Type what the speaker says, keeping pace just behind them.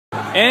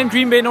And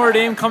Green Bay Notre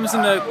Dame comes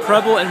into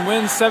Preble and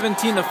wins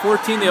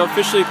 17-14. They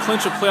officially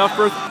clinch a playoff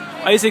berth.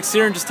 Isaac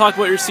Seering, just talk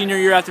about your senior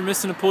year after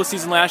missing the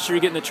postseason last year,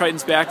 getting the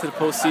Tritons back to the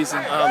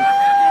postseason.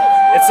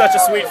 It's such a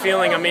sweet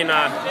feeling. I mean,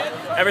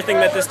 everything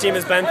that this team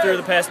has been through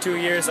the past 2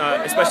 years,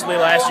 especially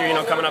last year,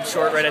 coming up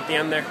short right at the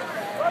end there.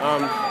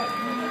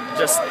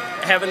 Just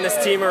having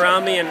this team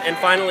around me and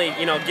finally,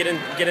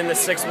 getting the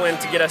 6th win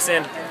to get us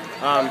in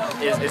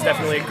is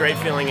definitely a great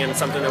feeling and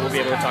something that we'll be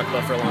able to talk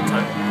about for a long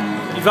time.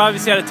 You've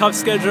obviously had a tough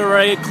schedule,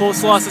 right?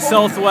 Close loss to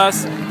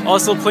Southwest,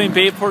 also playing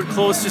Bayport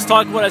close. Just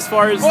talk about as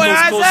far as those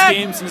close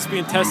games and just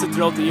being tested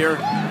throughout the year.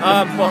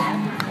 Well,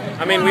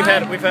 I mean, we've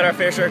had our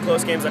fair share of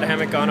close games that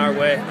haven't gone our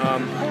way.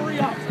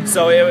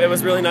 So it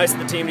was really nice of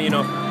the team to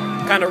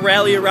kind of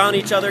rally around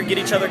each other, get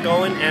each other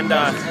going, and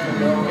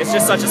it's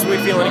just such a sweet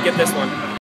feeling to get this one.